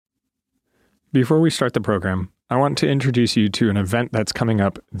Before we start the program, I want to introduce you to an event that's coming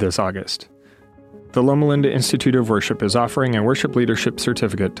up this August. The Loma Linda Institute of Worship is offering a worship leadership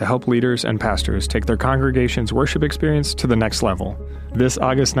certificate to help leaders and pastors take their congregation's worship experience to the next level. This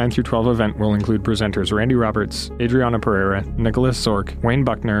August 9 through 12 event will include presenters Randy Roberts, Adriana Pereira, Nicholas Zork, Wayne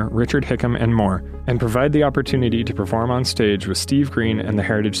Buckner, Richard Hickam, and more, and provide the opportunity to perform on stage with Steve Green and the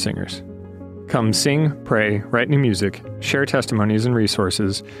Heritage Singers. Come sing, pray, write new music, share testimonies and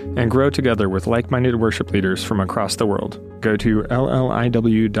resources, and grow together with like-minded worship leaders from across the world. Go to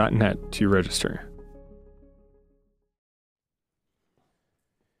lliw.net to register.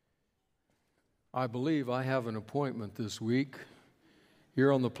 I believe I have an appointment this week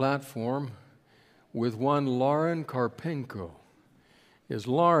here on the platform with one Lauren Karpenko. Is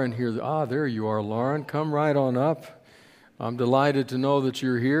Lauren here? Ah, there you are, Lauren. Come right on up. I'm delighted to know that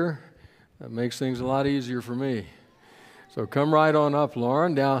you're here. That makes things a lot easier for me. So come right on up,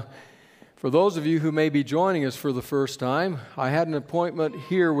 Lauren. Now, for those of you who may be joining us for the first time, I had an appointment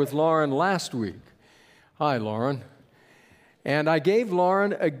here with Lauren last week. Hi, Lauren. And I gave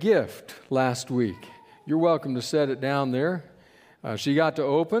Lauren a gift last week. You're welcome to set it down there. She got to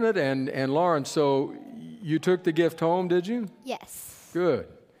open it, and Lauren, so you took the gift home, did you? Yes. Good.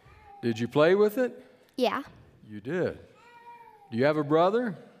 Did you play with it? Yeah. You did. Do you have a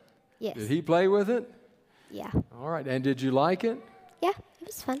brother? Yes. Did he play with it? Yeah. All right. And did you like it? Yeah, it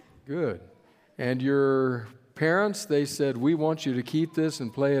was fun. Good. And your parents, they said, we want you to keep this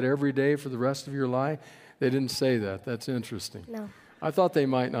and play it every day for the rest of your life? They didn't say that. That's interesting. No. I thought they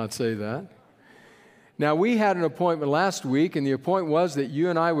might not say that. Now, we had an appointment last week, and the appointment was that you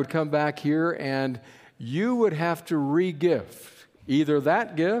and I would come back here, and you would have to re-gift either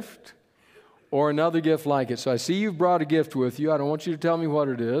that gift or another gift like it. So I see you've brought a gift with you. I don't want you to tell me what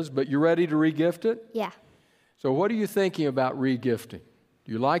it is, but you're ready to re-gift it? Yeah. So what are you thinking about re-gifting?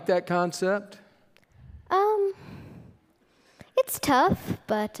 Do you like that concept? It's tough,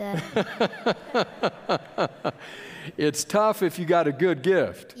 but... It's tough if you got a good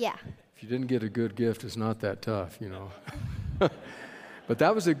gift. Yeah. If you didn't get a good gift, it's not that tough, you know. But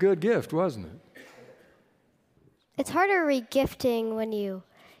that was a good gift, wasn't it? It's harder re-gifting when you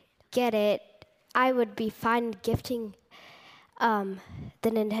get it. I would be fine gifting the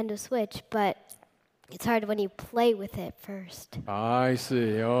Nintendo Switch, but it's hard when you play with it first. I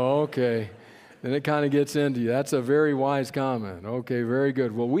see. Oh, okay. Then it kind of gets into you. That's a very wise comment. Okay, very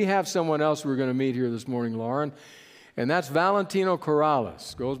good. Well, we have someone else we're going to meet here this morning, Lauren, and that's Valentino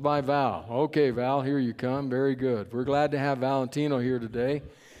Corrales. Goes by Val. Okay, Val, here you come. Very good. We're glad to have Valentino here today.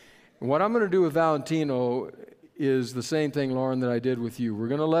 And what I'm going to do with Valentino is the same thing, Lauren, that I did with you. We're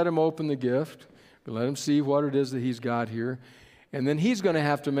going to let him open the gift. We'll let him see what it is that he's got here. And then he's going to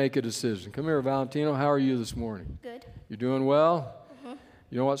have to make a decision. Come here, Valentino. How are you this morning? Good. You doing well?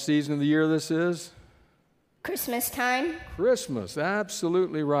 You know what season of the year this is? Christmas time? Christmas,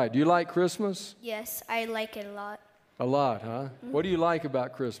 absolutely right. Do you like Christmas? Yes, I like it a lot. A lot, huh? What do you like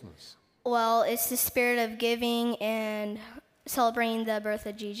about Christmas? Well, it's the spirit of giving and celebrating the birth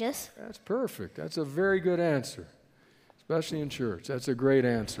of Jesus. That's perfect. That's a very good answer, especially in church. That's a great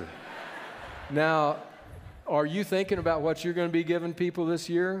answer. Now, are you thinking about what you're going to be giving people this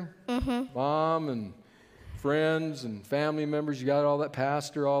year? Mm-hmm. Mom and friends and family members, you got all that,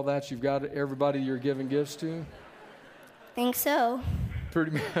 pastor, all that, you've got everybody you're giving gifts to? Think so.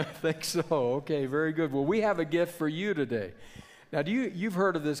 Pretty much, I think so. Okay, very good. Well, we have a gift for you today. Now, you've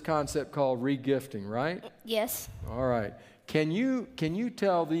heard of this concept called re-gifting, right? Yes. All right. Can you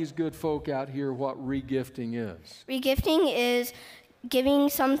tell these good folk out here what re-gifting is? Regifting is giving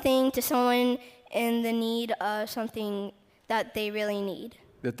something to someone in the need of something that they really need.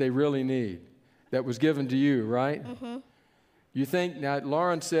 That they really need. That was given to you, right? Mm-hmm. You think, now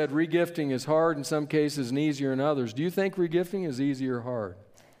Lauren said re-gifting is hard in some cases and easier in others. Do you think re-gifting is easy or hard?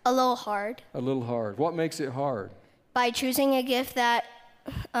 A little hard. A little hard. What makes it hard? By choosing a gift that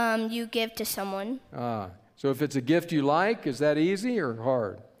you give to someone. So if it's a gift you like, is that easy or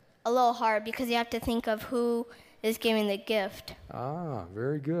hard? A little hard because you have to think of who is giving the gift.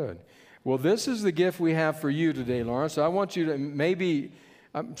 Very good. Well, this is the gift we have for you today, Lauren. So I want you to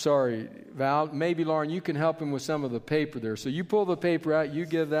I'm sorry, Val, maybe, Lauren, you can help him with some of the paper there. So you pull the paper out, you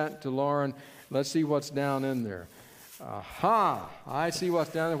give that to Lauren. Let's see what's down in there. Aha, I see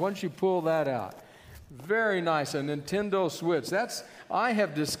what's down there. Why don't you pull that out? Very nice, a Nintendo Switch. I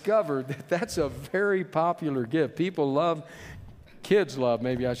have discovered that that's a very popular gift. Kids love,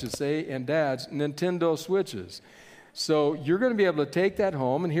 maybe I should say, and dads, Nintendo Switches. So you're going to be able to take that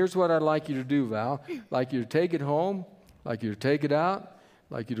home, and here's what I'd like you to do, Val. I'd like you to take it home, I'd like you to take it out,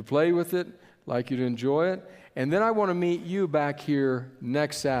 I'd like you to play with it, like you to enjoy it. And then I want to meet you back here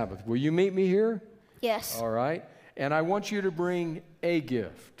next Sabbath. Will you meet me here? Yes. All right. And I want you to bring a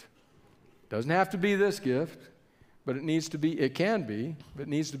gift. Doesn't have to be this gift, but it can be, but it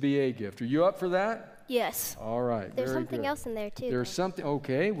needs to be a gift. Are you up for that? Yes. All right. There's very something good. else in there, too. There's something,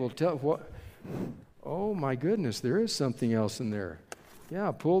 okay, well, tell what. Oh, my goodness, there is something else in there.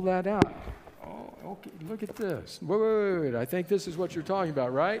 Yeah, pull that out. Oh, okay, look at this. Wait. I think this is what you're talking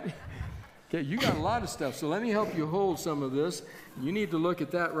about, right? Okay, you got a lot of stuff, so let me help you hold some of this. You need to look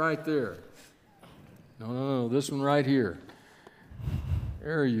at that right there. No, this one right here.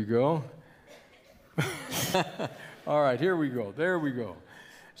 There you go. All right, here we go. There we go.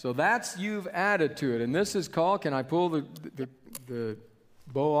 So that's, you've added to it. And this is called, can I pull the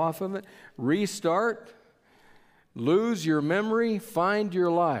bow off of it? Restart, lose your memory, find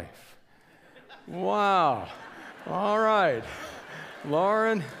your life. Wow. All right.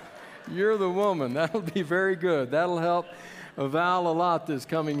 Lauren, you're the woman. That'll be very good. That'll help Val a lot this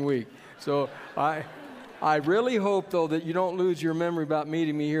coming week. So I really hope, though, that you don't lose your memory about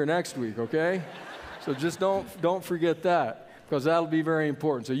meeting me here next week, okay? So just don't forget that, because that'll be very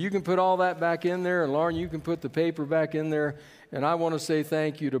important. So you can put all that back in there, and Lauren, you can put the paper back in there. And I want to say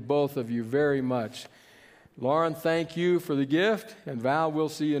thank you to both of you very much. Lauren, thank you for the gift, and Val, we'll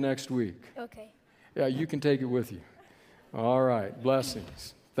see you next week. Okay. Yeah, you can take it with you. All right,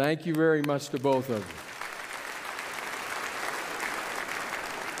 blessings. Thank you very much to both of you.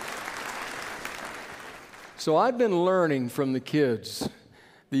 So I've been learning from the kids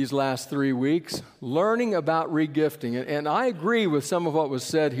these last 3 weeks, learning about regifting. And I agree with some of what was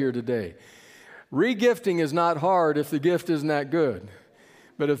said here today. Regifting is not hard if the gift isn't that good.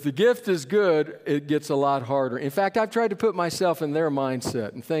 But if the gift is good, it gets a lot harder. In fact, I've tried to put myself in their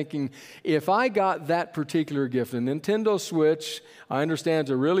mindset and thinking, if I got that particular gift, a Nintendo Switch, I understand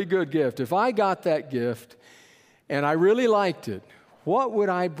is a really good gift. If I got that gift and I really liked it, what would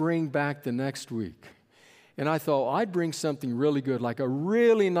I bring back the next week? And I thought, I'd bring something really good, like a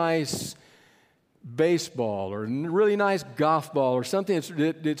really nice baseball or a really nice golf ball or something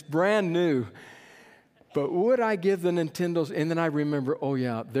that's brand new. But would I give the Nintendos? And then I remember, oh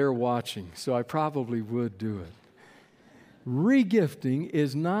yeah, they're watching, so I probably would do it. Regifting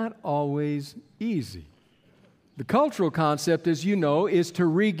is not always easy. The cultural concept, as you know, is to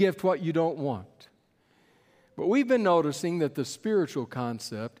regift what you don't want. But we've been noticing that the spiritual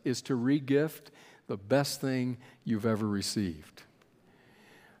concept is to regift the best thing you've ever received.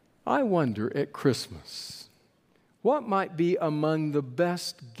 I wonder at Christmas, what might be among the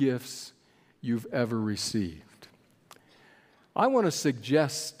best gifts you've ever received? I want to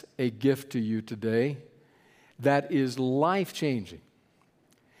suggest a gift to you today that is life-changing.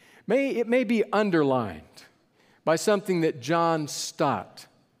 It may be underlined by something that John Stott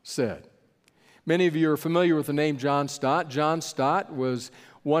said. Many of you are familiar with the name John Stott. John Stott was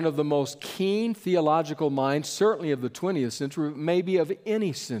one of the most keen theological minds, certainly of the 20th century, maybe of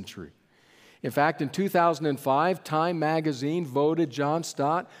any century. In fact, in 2005, Time magazine voted John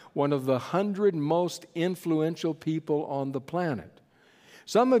Stott one of the 100 most influential people on the planet.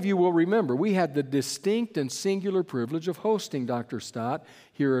 Some of you will remember we had the distinct and singular privilege of hosting Dr. Stott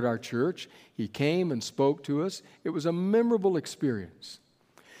here at our church. He came and spoke to us. It was a memorable experience.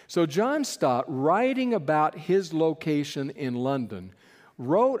 So John Stott, writing about his location in London,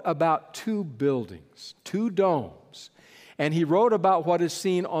 wrote about 2 buildings, 2 domes, and he wrote about what is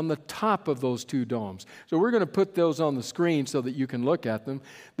seen on the top of those 2 domes. So we're going to put those on the screen so that you can look at them.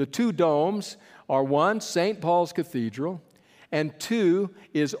 The 2 domes are, 1, St. Paul's Cathedral, and 2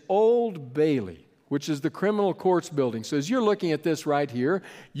 is Old Bailey, which is the criminal courts building. So as you're looking at this right here,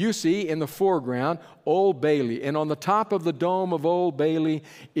 you see in the foreground Old Bailey, and on the top of the dome of Old Bailey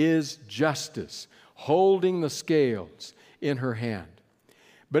is Justice, holding the scales in her hand.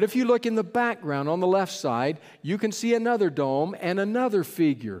 But if you look in the background on the left side, you can see another dome and another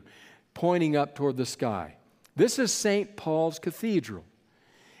figure pointing up toward the sky. This is St. Paul's Cathedral.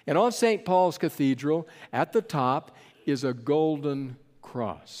 And on St. Paul's Cathedral, at the top, is a golden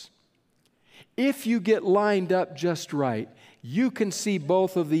cross. If you get lined up just right, you can see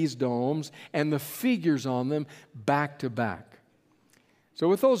both of these domes and the figures on them back to back. So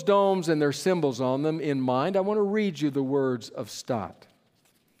with those domes and their symbols on them in mind, I want to read you the words of Stott.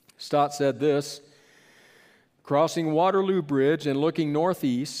 Stott said this: crossing Waterloo Bridge and looking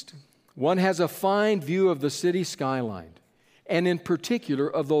northeast, one has a fine view of the city skyline, and in particular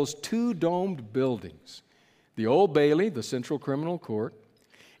of those 2 domed buildings, the Old Bailey, the Central Criminal Court,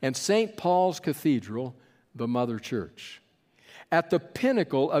 and St. Paul's Cathedral, the Mother Church. At the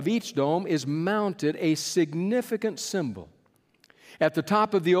pinnacle of each dome is mounted a significant symbol. At the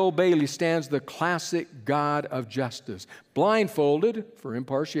top of the Old Bailey stands the classic God of justice, blindfolded for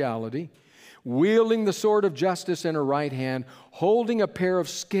impartiality, wielding the sword of justice in her right hand, holding a pair of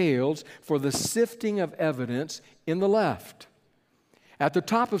scales for the sifting of evidence in the left. At the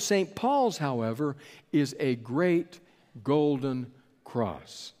top of St. Paul's, however, is a great golden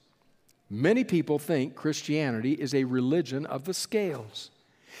cross. Many people think Christianity is a religion of the scales.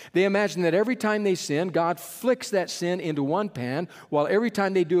 They imagine that every time they sin, God flicks that sin into one pan, while every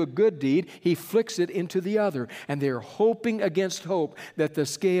time they do a good deed, He flicks it into the other. And they're hoping against hope that the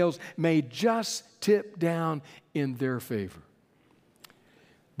scales may just tip down in their favor.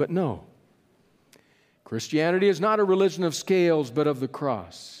 But no, Christianity is not a religion of scales, but of the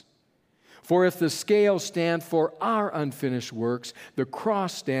cross. For if the scales stand for our unfinished works, the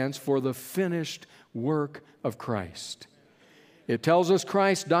cross stands for the finished work of Christ. It tells us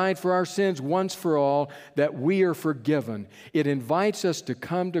Christ died for our sins once for all, that we are forgiven. It invites us to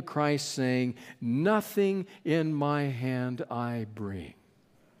come to Christ saying, "Nothing in my hand I bring."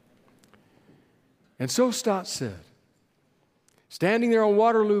 And so Stott said, standing there on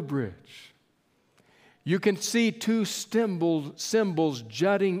Waterloo Bridge, you can see two symbols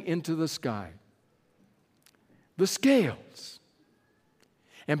jutting into the sky. The scales.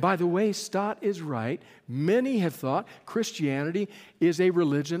 And by the way, Stott is right. Many have thought Christianity is a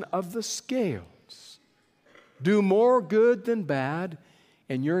religion of the scales. Do more good than bad,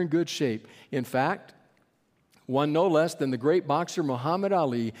 and you're in good shape. In fact, one no less than the great boxer Muhammad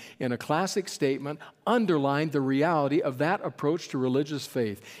Ali, in a classic statement, underlined the reality of that approach to religious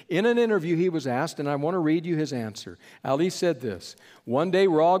faith. In an interview, he was asked, and I want to read you his answer. Ali said this: "One day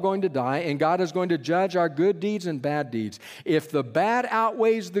we're all going to die, and God is going to judge our good deeds and bad deeds. If the bad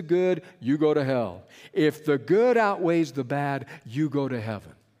outweighs the good, you go to hell. If the good outweighs the bad, you go to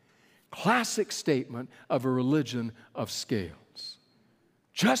heaven." Classic statement of a religion of scales.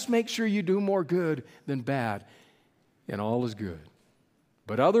 Just make sure you do more good than bad, and all is good.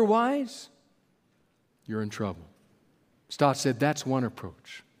 But otherwise, you're in trouble. Stott said that's one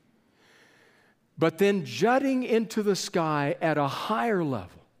approach. But then jutting into the sky at a higher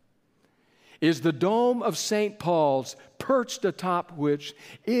level is the dome of St. Paul's, perched atop which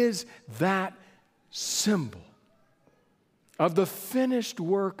is that symbol of the finished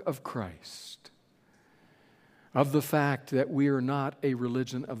work of Christ, of the fact that we are not a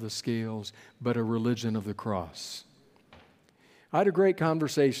religion of the scales, but a religion of the cross. I had a great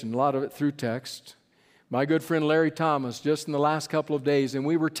conversation, a lot of it through text. My good friend Larry Thomas, just in the last couple of days, and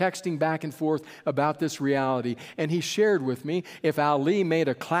we were texting back and forth about this reality, and he shared with me, if Ali made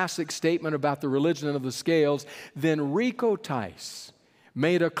a classic statement about the religion of the scales, then Rico Tice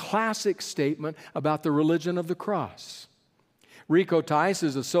made a classic statement about the religion of the cross. Rico Tice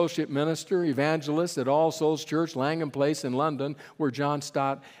is associate minister, evangelist at All Souls Church, Langham Place in London, where John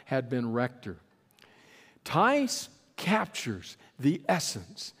Stott had been rector. Tice captures the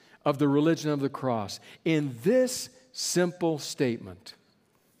essence of the religion of the cross in this simple statement.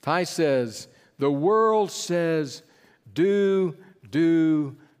 Tice says, "The world says, do,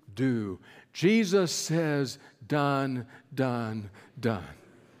 do, do. Jesus says, done, done, done."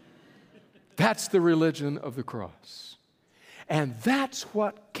 That's the religion of the cross. And that's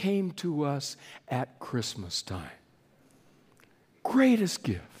what came to us at Christmas time. Greatest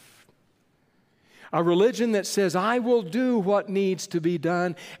gift. A religion that says, I will do what needs to be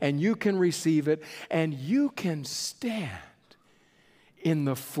done, and you can receive it, and you can stand in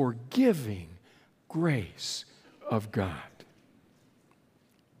the forgiving grace of God.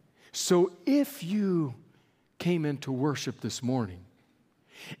 So if you came into worship this morning,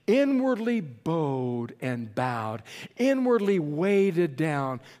 inwardly bowed and bowed, inwardly weighted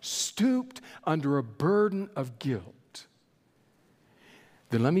down, stooped under a burden of guilt,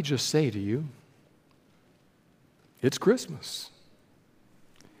 then let me just say to you, it's Christmas.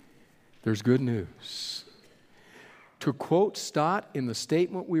 There's good news. To quote Stott in the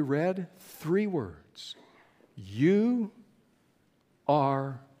statement we read, 3 words: you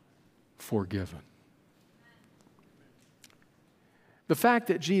are forgiven. The fact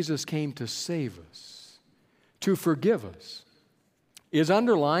that Jesus came to save us, to forgive us, is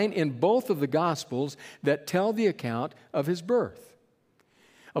underlined in both of the Gospels that tell the account of His birth.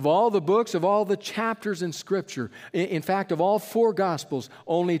 Of all the books, of all the chapters in Scripture, in fact, of all 4 Gospels,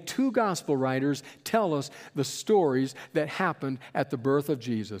 only 2 Gospel writers tell us the stories that happened at the birth of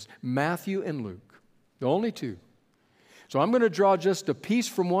Jesus, Matthew and Luke. The only 2. So I'm going to draw just a piece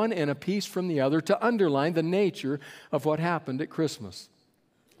from one and a piece from the other to underline the nature of what happened at Christmas.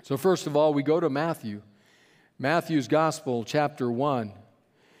 So first of all, we go to Matthew. Matthew's Gospel, chapter 1.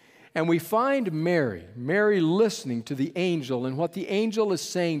 And we find Mary listening to the angel and what the angel is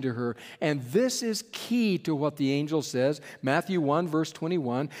saying to her. And this is key to what the angel says. Matthew 1, verse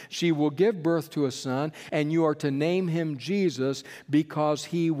 21, she will give birth to a son, and you are to name him Jesus, because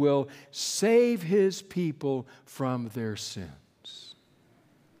he will save his people from their sins.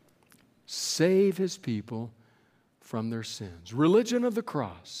 Save his people from their sins. Religion of the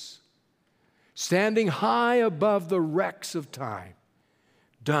cross, standing high above the wrecks of time.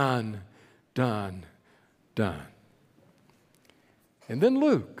 Done, done, done. And then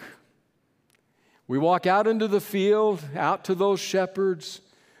Luke. We walk out into the field, out to those shepherds,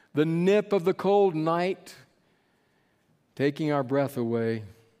 the nip of the cold night, taking our breath away.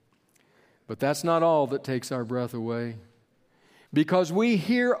 But that's not all that takes our breath away, because we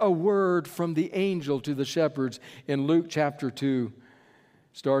hear a word from the angel to the shepherds in Luke chapter 2,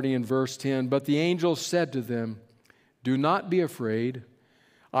 starting in verse 10. But the angel said to them, "Do not be afraid.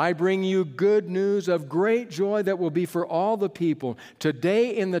 I bring you good news of great joy that will be for all the people.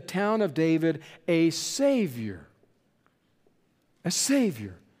 Today in the town of David, a Savior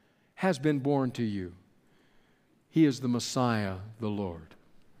has been born to you. He is the Messiah, the Lord."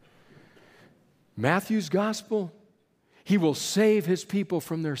 Matthew's gospel, he will save his people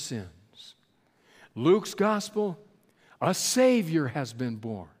from their sins. Luke's gospel, a Savior has been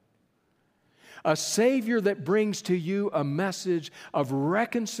born. A Savior that brings to you a message of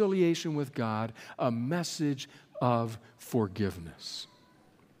reconciliation with God, a message of forgiveness.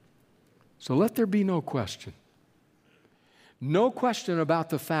 So let there be no question. No question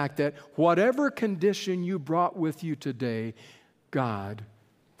about the fact that whatever condition you brought with you today, God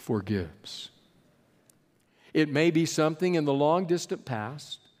forgives. It may be something in the long distant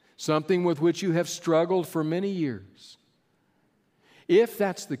past, something with which you have struggled for many years. If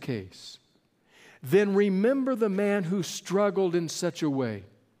that's the case, then remember the man who struggled in such a way,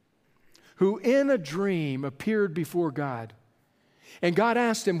 who in a dream appeared before God. And God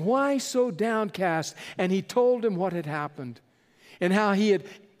asked him, "Why so downcast?" And he told him what had happened and how he had,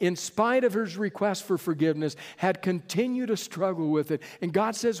 in spite of his request for forgiveness, had continued to struggle with it. And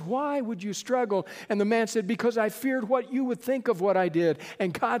God says, "Why would you struggle?" And the man said, "Because I feared what you would think of what I did."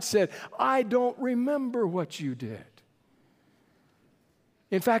 And God said, "I don't remember what you did.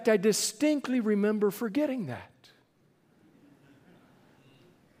 In fact, I distinctly remember forgetting that."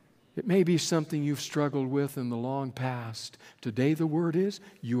 It may be something you've struggled with in the long past. Today the word is,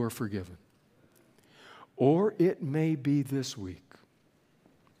 you are forgiven. Or it may be this week.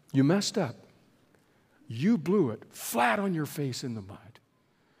 You messed up. You blew it flat on your face in the mud.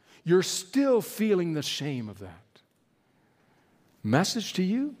 You're still feeling the shame of that. Message to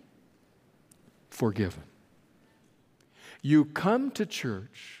you, forgiven. You come to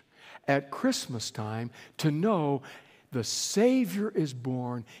church at Christmas time to know the Savior is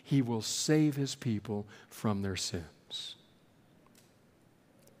born. He will save his people from their sins.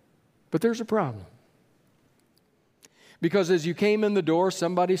 But there's a problem. Because as you came in the door,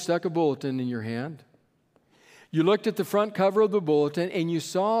 somebody stuck a bulletin in your hand. You looked at the front cover of the bulletin and you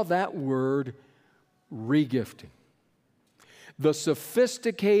saw that word, regifting. The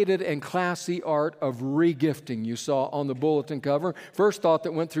sophisticated and classy art of regifting you saw on the bulletin cover. First thought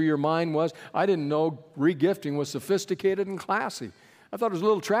that went through your mind was, I didn't know regifting was sophisticated and classy. I thought it was a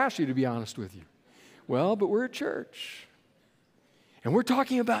little trashy, to be honest with you. Well, but we're at church. And we're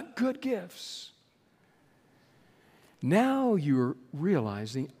talking about good gifts. Now you're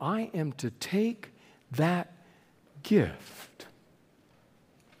realizing I am to take that gift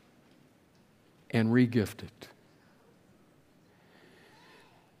and regift it.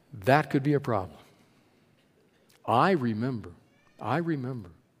 That could be a problem. I remember. I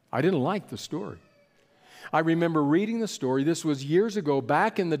didn't like the story. I remember reading the story. This was years ago,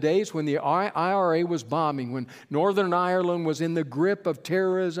 back in the days when the IRA was bombing, when Northern Ireland was in the grip of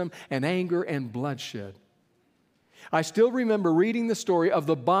terrorism and anger and bloodshed. I still remember reading the story of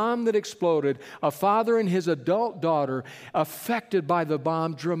the bomb that exploded, a father and his adult daughter affected by the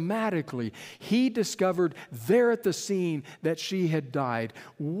bomb dramatically. He discovered there at the scene that she had died.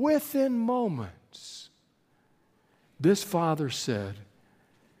 Within moments, this father said,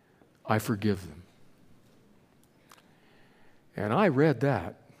 "I forgive them." And I read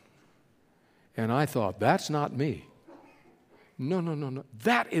that, and I thought, that's not me. No.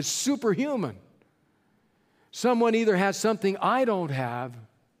 That is superhuman. Someone either has something I don't have,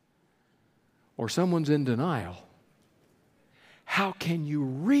 or someone's in denial. How can you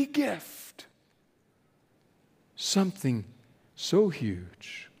regift something so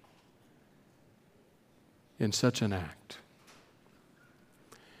huge in such an act?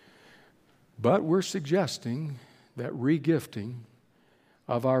 But we're suggesting that regifting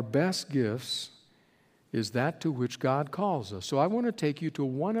of our best gifts is that to which God calls us. So I want to take you to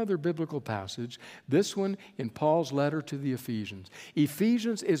one other biblical passage, this one in Paul's letter to the Ephesians.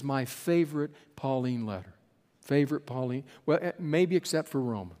 Ephesians is my favorite Pauline letter. Favorite Pauline, well, maybe except for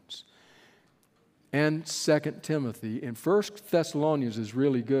Romans. And 2 Timothy. And 1 Thessalonians is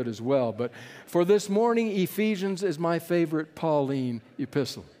really good as well. But for this morning, Ephesians is my favorite Pauline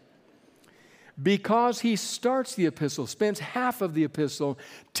epistle. Because he starts the epistle, spends half of the epistle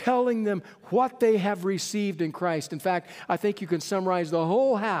telling them what they have received in Christ. In fact, I think you can summarize the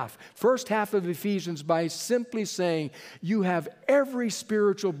whole first half of Ephesians by simply saying, you have every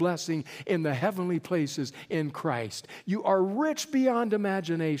spiritual blessing in the heavenly places in Christ. You are rich beyond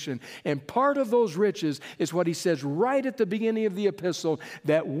imagination. And part of those riches is what he says right at the beginning of the epistle,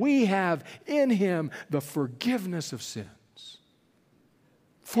 that we have in him the forgiveness of sins.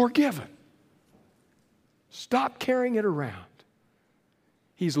 Forgiven. Stop carrying it around.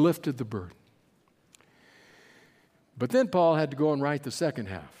 He's lifted the burden. But then Paul had to go and write the second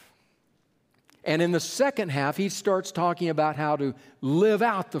half. And in the second half, he starts talking about how to live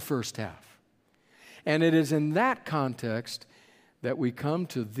out the first half. And it is in that context that we come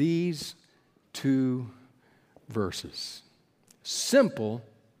to these two verses. Simple,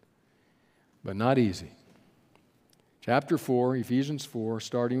 but not easy. Chapter 4, Ephesians 4,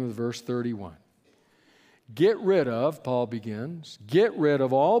 starting with verse 31. Get rid of, Paul begins, get rid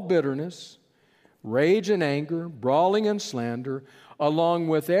of all bitterness, rage and anger, brawling and slander, along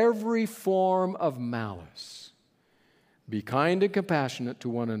with every form of malice. Be kind and compassionate to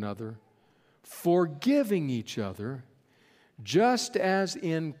one another, forgiving each other, just as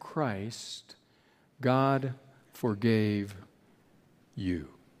in Christ God forgave you.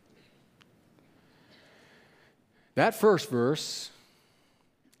 That first verse,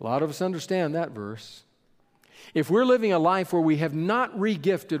 a lot of us understand that verse. If we're living a life where we have not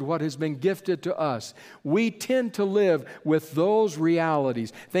re-gifted what has been gifted to us, we tend to live with those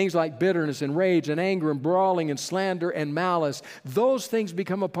realities. Things like bitterness and rage and anger and brawling and slander and malice. Those things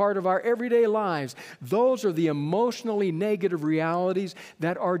become a part of our everyday lives. Those are the emotionally negative realities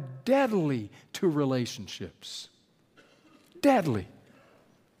that are deadly to relationships. Deadly.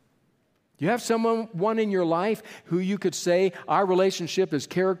 You have someone in your life who you could say, our relationship is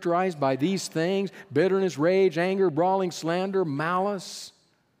characterized by these things: bitterness, rage, anger, brawling, slander, malice.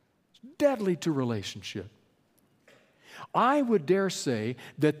 It's deadly to relationship. I would dare say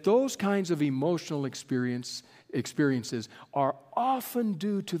that those kinds of emotional experiences are often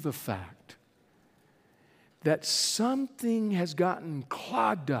due to the fact that something has gotten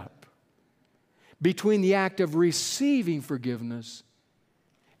clogged up between the act of receiving forgiveness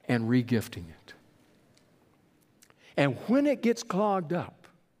and regifting it. And when it gets clogged up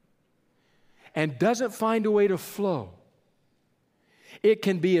and doesn't find a way to flow, it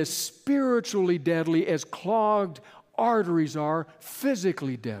can be as spiritually deadly as clogged arteries are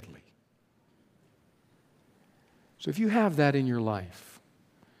physically deadly. So if you have that in your life,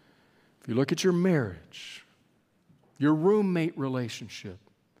 if you look at your marriage, your roommate relationship,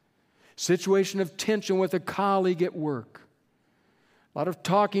 situation of tension with a colleague at work, a lot of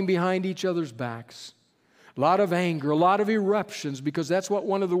talking behind each other's backs, a lot of anger, a lot of eruptions, because that's what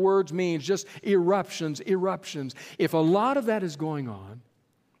one of the words means, just eruptions. If a lot of that is going on,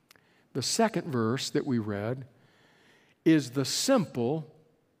 the second verse that we read is the simple,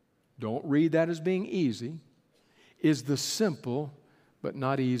 don't read that as being easy, is the simple but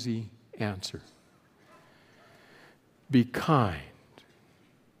not easy answer. Be kind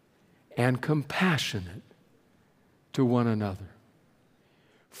and compassionate to one another,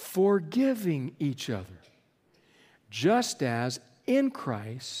 forgiving each other, just as in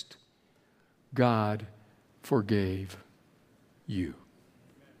Christ God forgave you.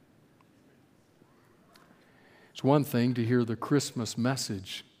 It's one thing to hear the Christmas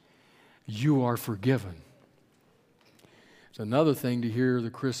message, you are forgiven. It's another thing to hear the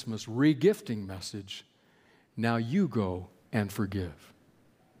Christmas regifting message, now you go and forgive.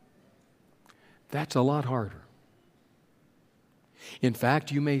 That's a lot harder. In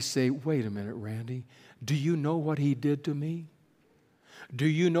fact, you may say, wait a minute, Randy, do you know what he did to me? Do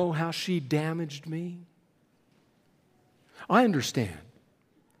you know how she damaged me? I understand.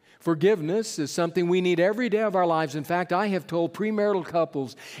 Forgiveness is something we need every day of our lives. In fact, I have told premarital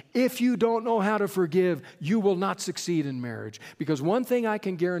couples, if you don't know how to forgive, you will not succeed in marriage. Because one thing I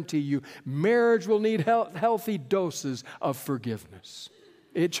can guarantee you, marriage will need healthy doses of forgiveness.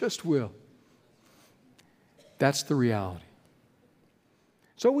 It just will. That's the reality.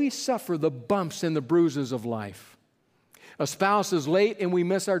 So we suffer the bumps and the bruises of life. A spouse is late and we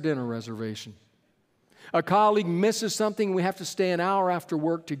miss our dinner reservation. A colleague misses something, we have to stay an hour after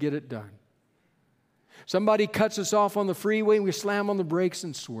work to get it done. Somebody cuts us off on the freeway, and we slam on the brakes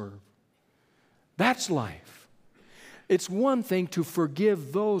and swerve. That's life. It's one thing to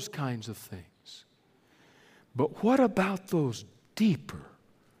forgive those kinds of things. But what about those deeper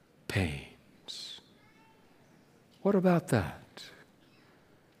pains? What about that?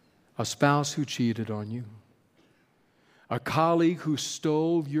 A spouse who cheated on you. A colleague who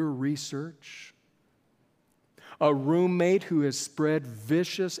stole your research. A roommate who has spread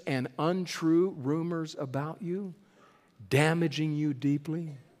vicious and untrue rumors about you, damaging you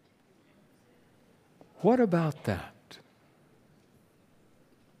deeply. What about that?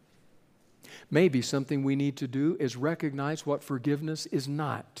 Maybe something we need to do is recognize what forgiveness is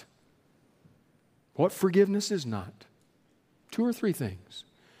not. What forgiveness is not. 2 or 3 things.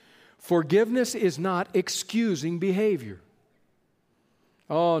 Forgiveness is not excusing behavior.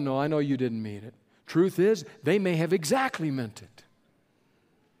 Oh, no, I know you didn't mean it. Truth is, they may have exactly meant it.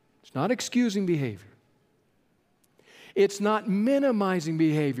 It's not excusing behavior. It's not minimizing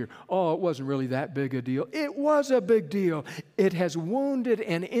behavior. Oh, it wasn't really that big a deal. It was a big deal. It has wounded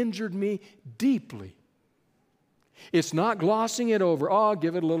and injured me deeply. It's not glossing it over. Oh,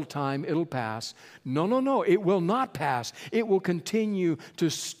 give it a little time, it'll pass. No, no, no, it will not pass. It will continue to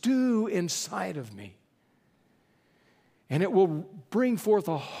stew inside of me. And it will bring forth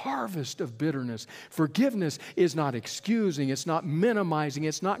a harvest of bitterness. Forgiveness is not excusing, it's not minimizing,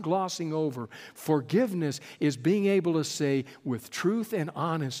 it's not glossing over. Forgiveness is being able to say with truth and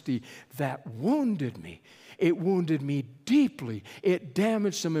honesty, that wounded me. It wounded me deeply. It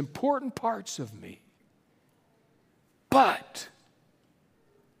damaged some important parts of me. But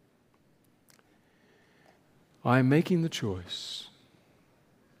I'm making the choice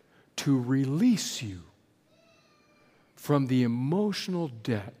to release you from the emotional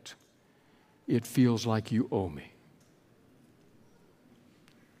debt it feels like you owe me.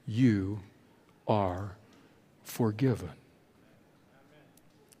 You are forgiven.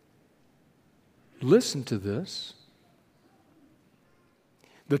 Listen to this.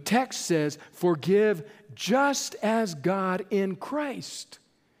 The text says, forgive just as God in Christ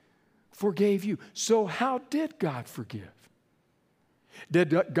forgave you. So how did God forgive?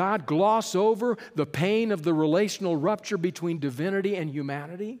 Did God gloss over the pain of the relational rupture between divinity and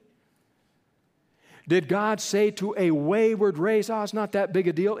humanity? Did God say to a wayward race, oh, it's not that big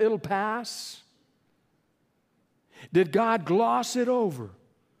a deal, it'll pass? Did God gloss it over,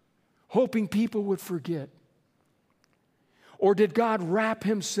 hoping people would forget? Or did God wrap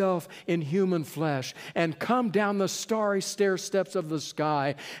himself in human flesh and come down the starry stair steps of the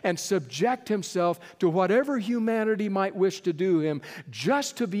sky and subject himself to whatever humanity might wish to do him,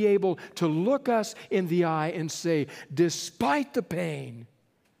 just to be able to look us in the eye and say, despite the pain,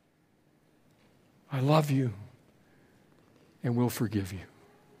 I love you and will forgive you.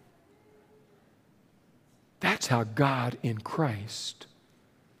 That's how God in Christ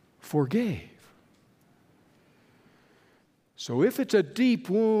forgave. So if it's a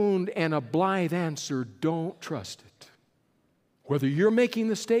deep wound and a blithe answer, don't trust it. Whether you're making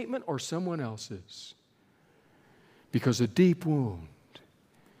the statement or someone else is. Because a deep wound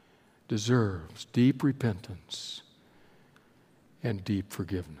deserves deep repentance and deep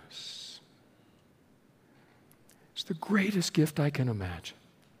forgiveness. It's the greatest gift I can imagine.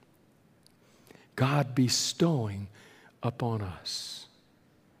 God bestowing upon us.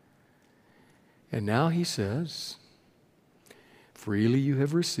 And now he says, freely you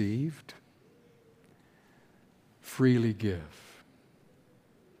have received, freely give.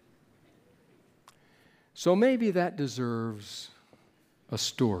 So maybe that deserves a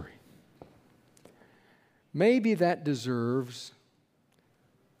story. Maybe that deserves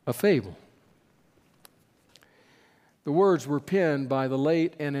a fable. The words were penned by the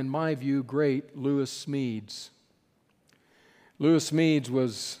late and, in my view, great Lewis Smedes. Lewis Smedes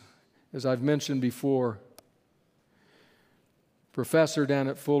was, as I've mentioned before, professor down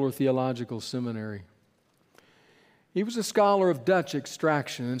at Fuller Theological Seminary. He was a scholar of Dutch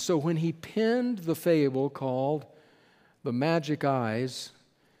extraction, and so when he penned the fable called The Magic Eyes,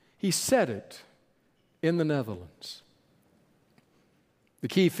 he said it in the Netherlands. The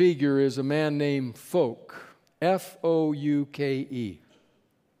key figure is a man named Fouke, F-O-U-K-E,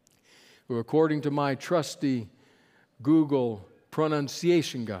 who, according to my trusty Google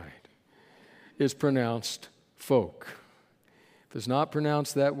pronunciation guide, is pronounced Fouke. If it's not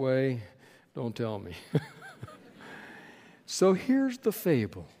pronounced that way, don't tell me. So here's the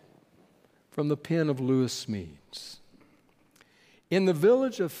fable from the pen of Lewis Smedes. In the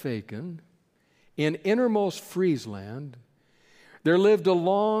village of Faken, in innermost Friesland, there lived a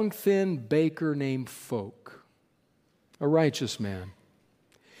long, thin baker named Folk, a righteous man,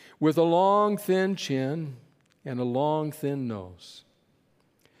 with a long, thin chin and a long, thin nose.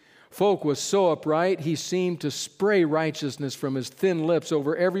 Folk was so upright, he seemed to spray righteousness from his thin lips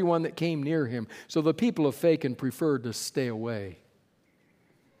over everyone that came near him, so the people of Facon preferred to stay away.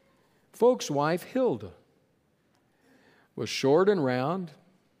 Folk's wife, Hilda, was short and round.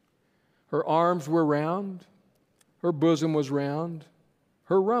 Her arms were round. Her bosom was round.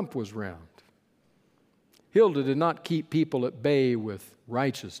 Her rump was round. Hilda did not keep people at bay with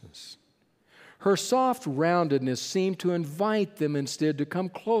righteousness. Her soft roundedness seemed to invite them instead to come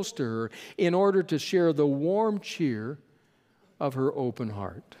close to her in order to share the warm cheer of her open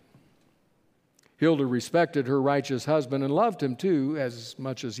heart. Hilda respected her righteous husband and loved him too, as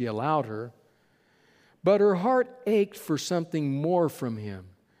much as he allowed her. But her heart ached for something more from him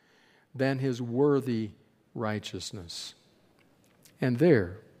than his worthy righteousness. And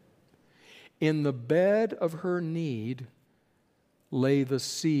there, in the bed of her need, lay the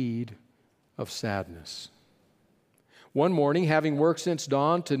seed of sadness. One morning, having worked since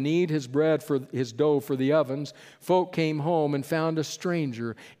dawn to knead his dough for the ovens, Folk came home and found a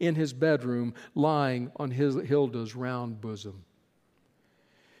stranger in his bedroom lying on Hilda's round bosom.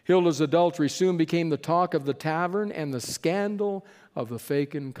 Hilda's adultery soon became the talk of the tavern and the scandal of the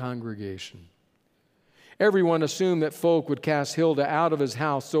Facon congregation. Everyone assumed that Folk would cast Hilda out of his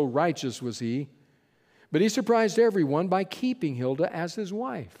house, so righteous was he. But he surprised everyone by keeping Hilda as his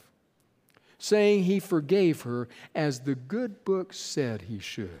wife, saying he forgave her as the good book said he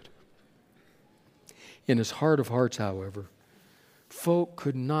should. In his heart of hearts, however, Folk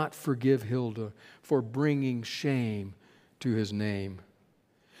could not forgive Hilda for bringing shame to his name.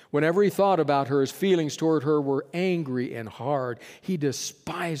 Whenever he thought about her, his feelings toward her were angry and hard. He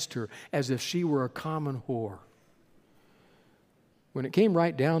despised her as if she were a common whore. When it came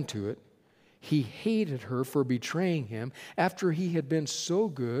right down to it, he hated her for betraying him after he had been so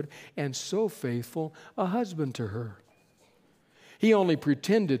good and so faithful a husband to her. He only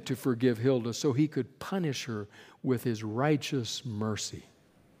pretended to forgive Hilda so he could punish her with his righteous mercy.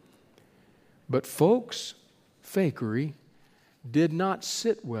 But Folk's fakery did not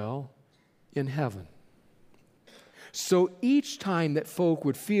sit well in heaven. So each time that Folk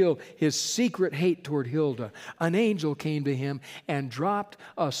would feel his secret hate toward Hilda, an angel came to him and dropped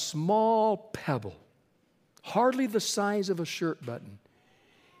a small pebble, hardly the size of a shirt button,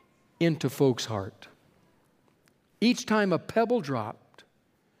 into Folk's heart. Each time a pebble dropped,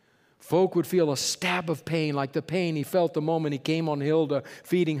 Folk would feel a stab of pain, like the pain he felt the moment he came on Hilda,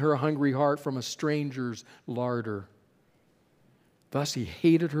 feeding her hungry heart from a stranger's larder. Thus he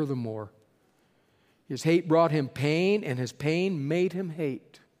hated her the more. His hate brought him pain, and his pain made him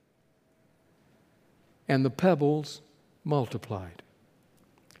hate. And the pebbles multiplied.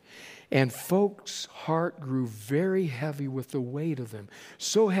 And Folk's heart grew very heavy with the weight of them,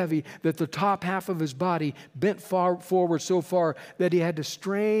 so heavy that the top half of his body bent far forward so far that he had to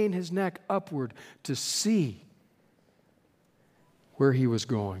strain his neck upward to see where he was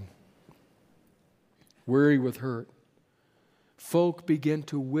going. Weary with hurt, Folk began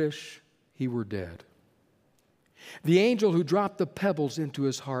to wish he were dead. The angel who dropped the pebbles into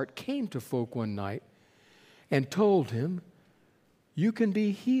his heart came to Folk one night and told him, "You can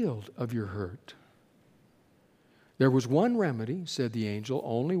be healed of your hurt." There was one remedy, said the angel,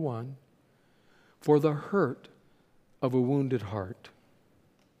 only one, for the hurt of a wounded heart.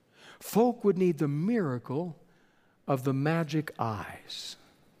 Folk would need the miracle of the magic eyes.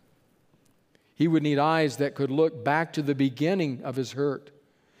 He would need eyes that could look back to the beginning of his hurt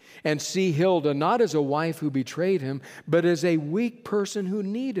and see Hilda not as a wife who betrayed him, but as a weak person who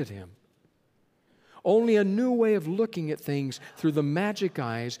needed him. Only a new way of looking at things through the magic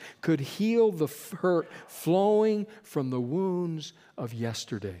eyes could heal the hurt flowing from the wounds of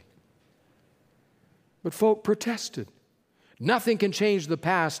yesterday. But Folk protested. Nothing can change the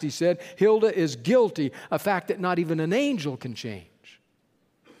past, he said. Hilda is guilty, a fact that not even an angel can change.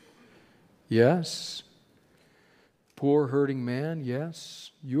 Yes, poor hurting man,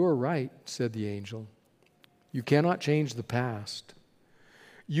 yes, you are right, said the angel. You cannot change the past.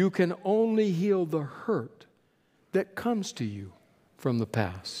 You can only heal the hurt that comes to you from the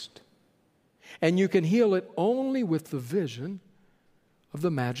past. And you can heal it only with the vision of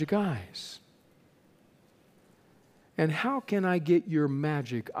the magic eyes. And how can I get your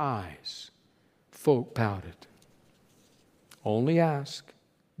magic eyes? Folk pouted. Only ask,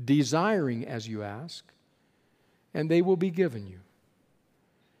 desiring as you ask, and they will be given you.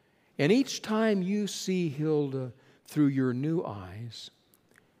 And each time you see Hilda through your new eyes,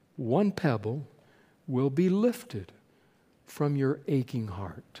 one pebble will be lifted from your aching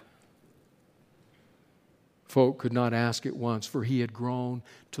heart. Folk could not ask it once, for he had grown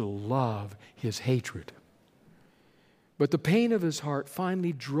to love his hatred. But the pain of his heart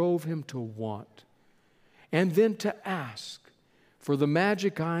finally drove him to want, and then to ask for the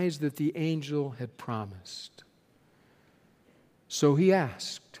magic eyes that the angel had promised. So he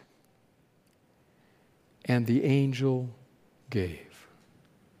asked, and the angel gave.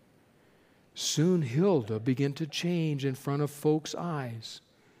 Soon Hilda began to change in front of folks' eyes,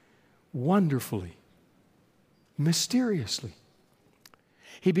 wonderfully, mysteriously.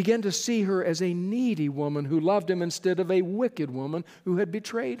 He began to see her as a needy woman who loved him instead of a wicked woman who had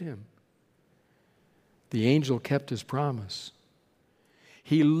betrayed him. The angel kept his promise.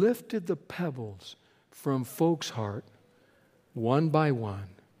 He lifted the pebbles from folks' heart one by one,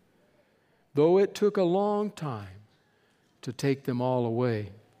 though it took a long time to take them all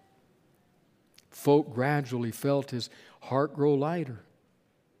away. Folk gradually felt his heart grow lighter.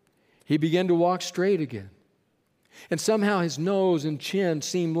 He began to walk straight again. And somehow his nose and chin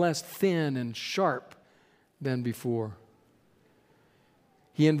seemed less thin and sharp than before.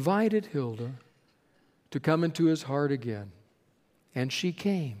 He invited Hilda to come into his heart again, and she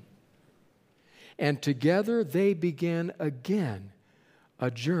came. And together they began again a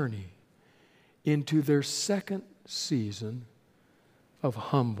journey into their second season of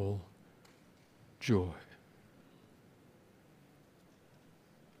humble joy.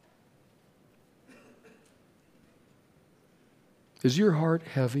 Is your heart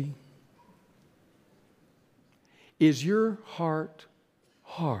heavy? Is your heart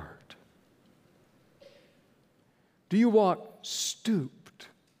hard? Do you walk stooped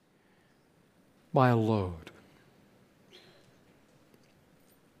by a load?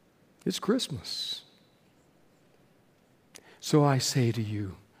 It's Christmas. So I say to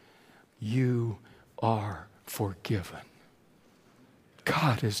you, you are forgiven.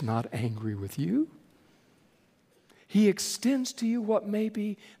 God is not angry with you. He extends to you what may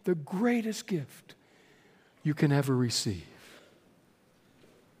be the greatest gift you can ever receive.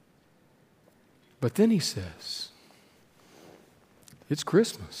 But then he says, it's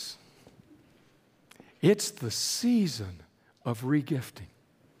Christmas. It's the season of regifting.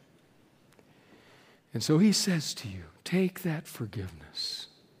 And so he says to you, take that forgiveness,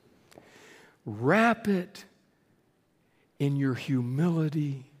 wrap it in your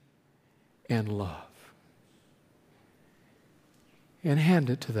humility and love, and hand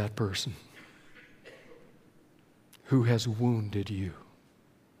it to that person who has wounded you.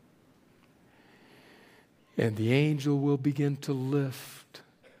 And the angel will begin to lift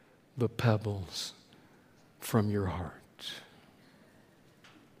the pebbles from your heart.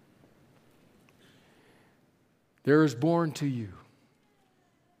 There is born to you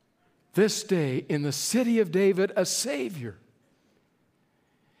this day in the city of David a Savior.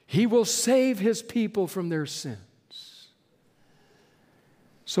 He will save his people from their sins.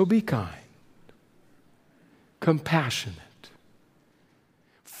 So be kind, compassionate,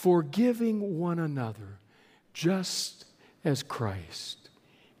 forgiving one another, just as Christ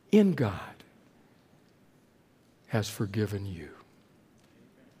in God has forgiven you.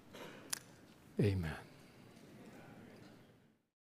 Amen.